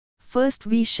First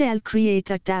we shall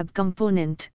create a tab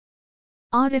component.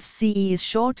 RFCE is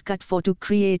shortcut for to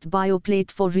create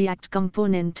bioplate for React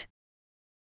component.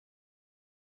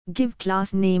 Give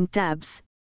class name tabs.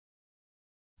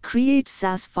 Create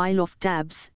SASS file of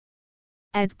tabs.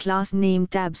 Add class name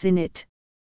tabs in it.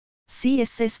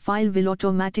 CSS file will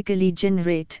automatically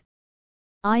generate.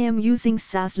 I am using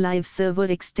SASS Live Server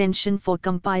extension for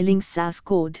compiling SASS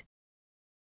code.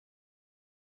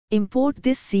 Import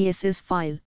this CSS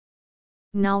file.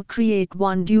 Now create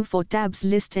one div for tabs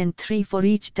list and 3 for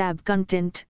each tab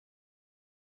content.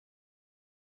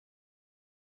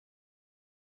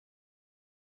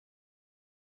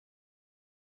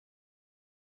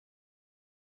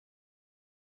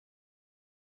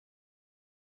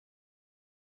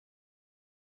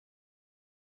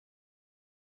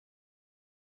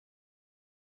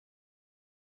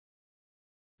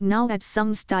 Now add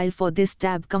some style for this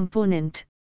tab component.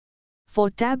 For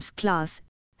tabs class,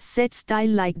 set style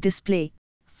like display,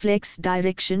 flex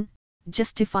direction,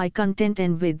 justify content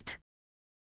and width.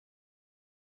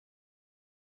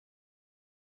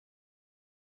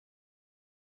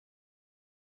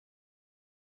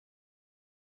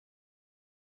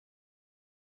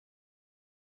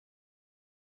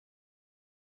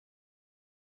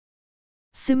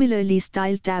 Similarly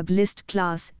style tab list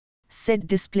class, set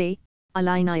display,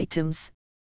 align items.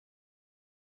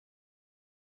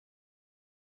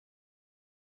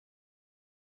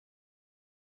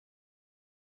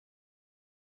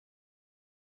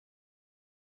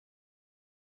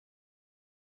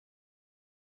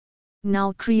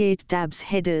 Now create tabs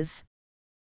headers.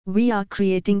 We are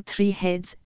creating 3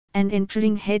 heads, and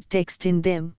entering head text in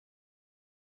them.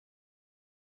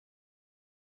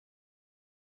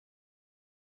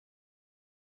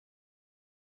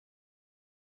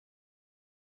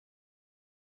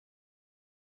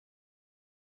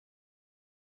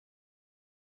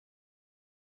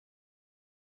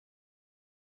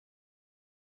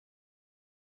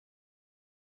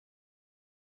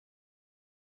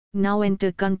 Now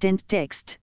enter content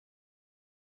text.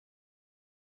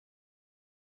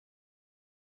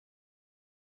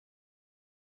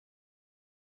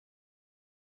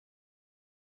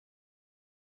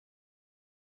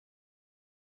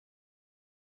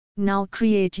 Now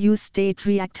create useState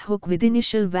React hook with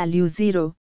initial value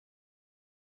 0.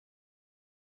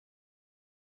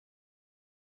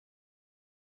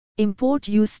 Import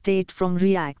useState from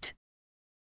React.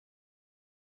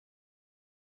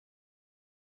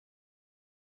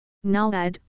 Now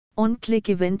add onClick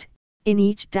event in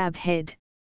each tab head.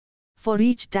 For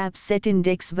each tab set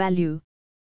index value.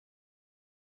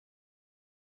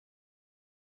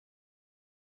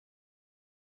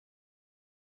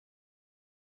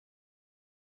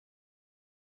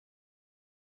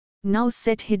 Now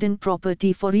set hidden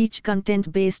property for each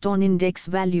content based on index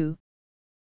value.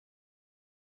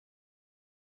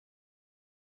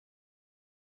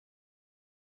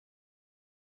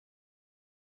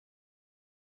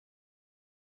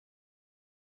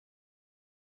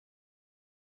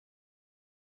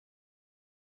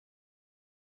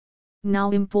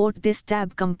 Now import this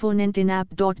tab component in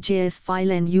app.js file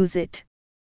and use it.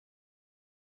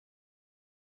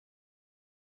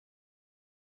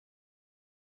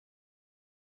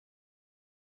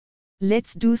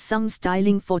 Let's do some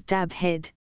styling for tab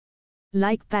head,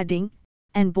 like padding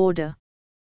and border.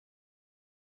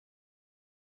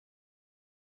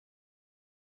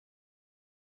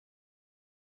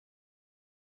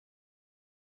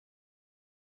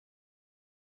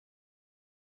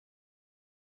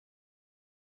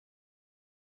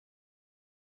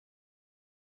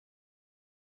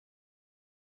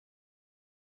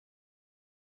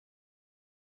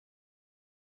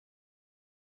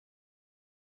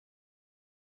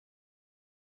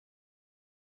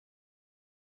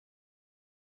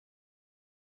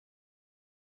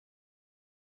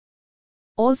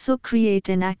 Also create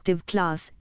an active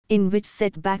class, in which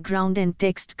set background and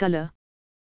text color.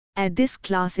 Add this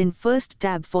class in first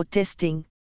tab for testing.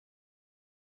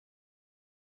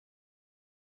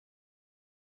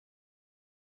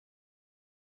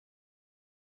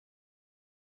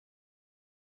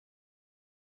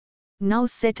 Now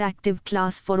set active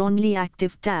class for only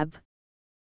active tab.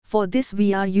 For this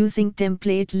we are using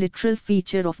template literal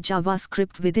feature of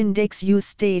JavaScript with index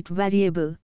useState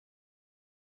variable.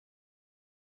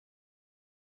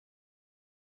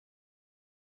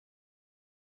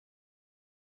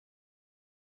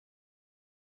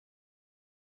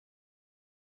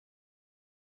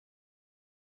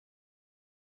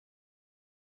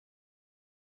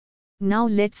 Now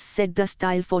let's set the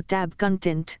style for tab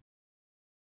content.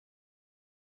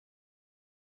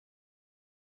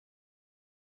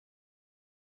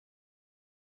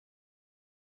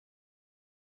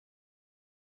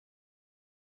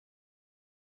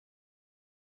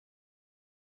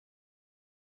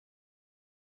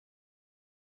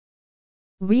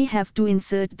 We have to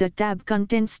insert the tab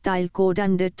content style code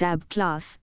under tab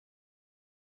class.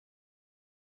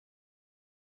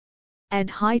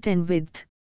 Add height and width.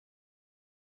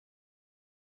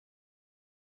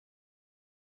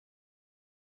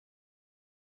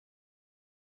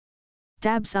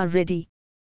 Tabs are ready.